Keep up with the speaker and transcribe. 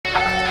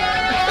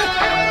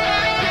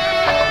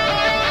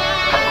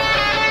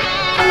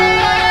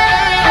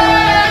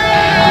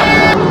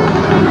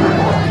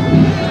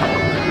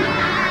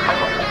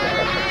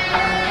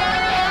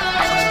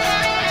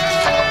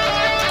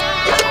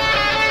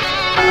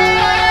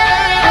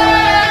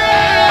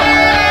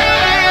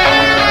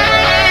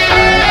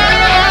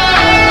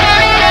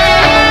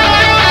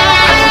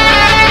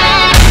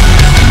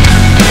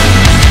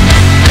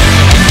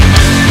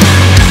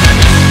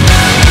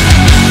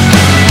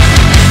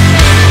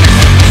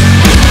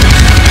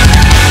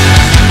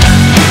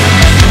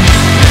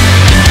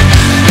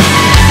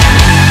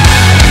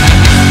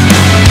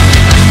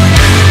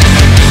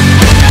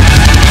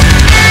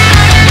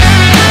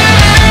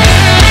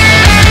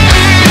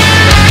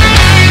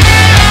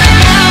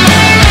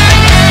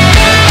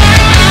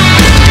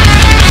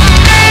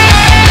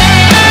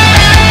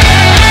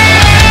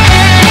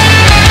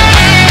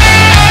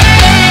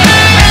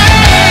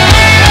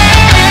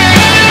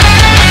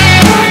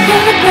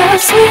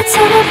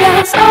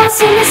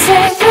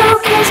say throw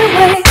cares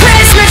away.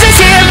 Christmas is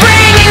here,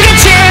 bringing good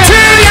cheer to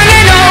young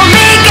and old,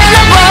 meek and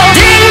the bold.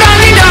 Ding dong,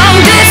 ding dong,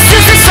 this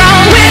is the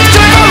song with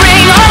joyful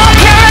ring, all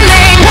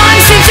caroling. One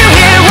seems to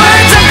hear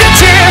words of good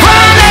cheer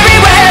from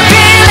everywhere,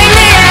 filling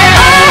the air.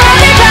 Oh,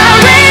 holy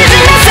cloud,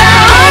 raising the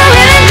sound. Oh,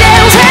 hill and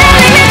dale,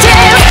 telling the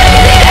tale.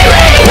 They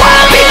ring,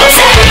 while people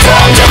sing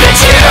songs of good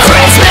cheer.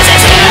 Christmas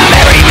is here,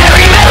 merry,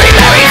 merry, merry,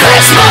 merry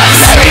Christmas.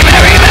 Merry,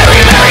 merry, merry,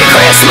 merry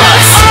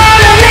Christmas.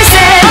 Autumn they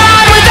say,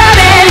 on without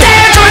end,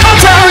 their joyful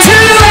tones to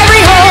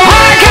every home.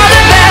 Hark how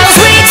the bells,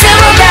 sweet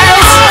silver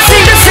bells, all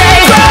seem to say,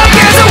 throw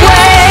cares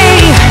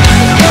away.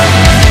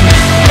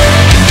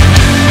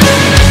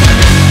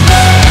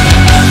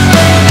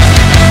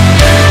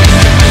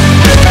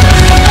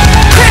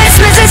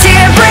 Christmas is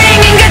here,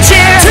 bringing good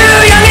cheer to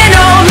young and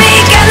old,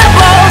 meek and the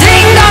bold.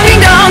 Ding dong,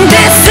 ding dong,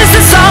 this is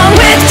the song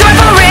with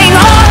joyful ring,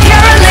 all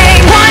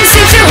caroling. One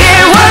seems to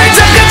hear words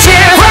of good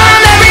cheer from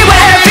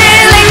everywhere,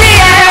 filling the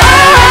air.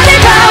 Oh, holy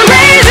cloud,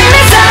 raising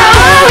the sound.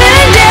 Oh, hill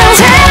and dale,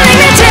 telling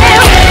the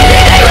tale.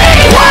 They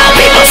ring, while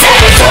people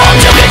sing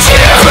songs of good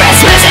cheer.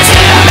 Christmas is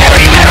here,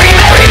 merry, merry,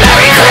 merry,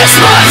 merry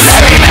Christmas.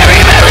 Merry, merry,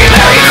 merry,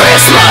 merry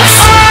Christmas.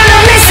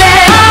 Autumn they say,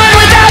 on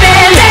without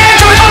end, their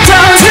joyful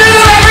tones to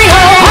every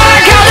home.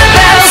 Hark how the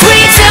bells,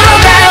 sweet silver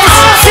bells,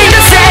 all seem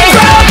to say,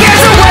 throw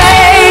cares away.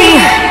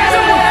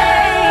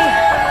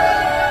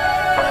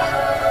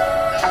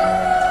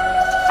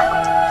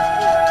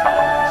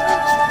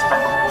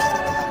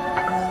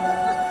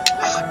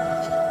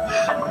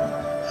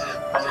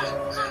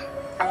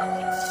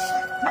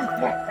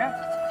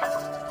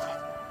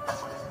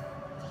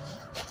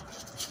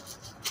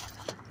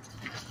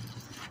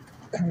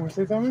 Want to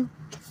say something?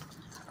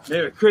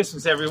 Merry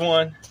Christmas,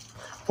 everyone.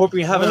 Hope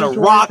you're having a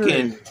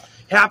rockin'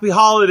 happy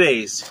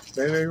holidays.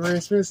 Merry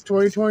Christmas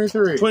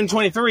 2023.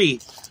 2023.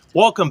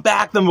 Welcome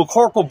back, the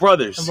Mccorkle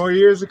brothers. And more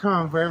years to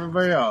come for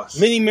everybody else.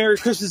 Many Merry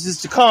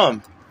Christmases to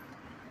come.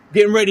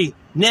 Getting ready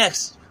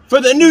next for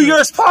the New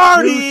Year's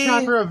party. New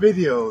chapter of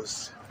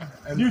videos.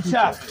 New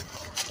chapter.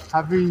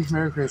 Happy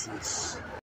Merry Christmas.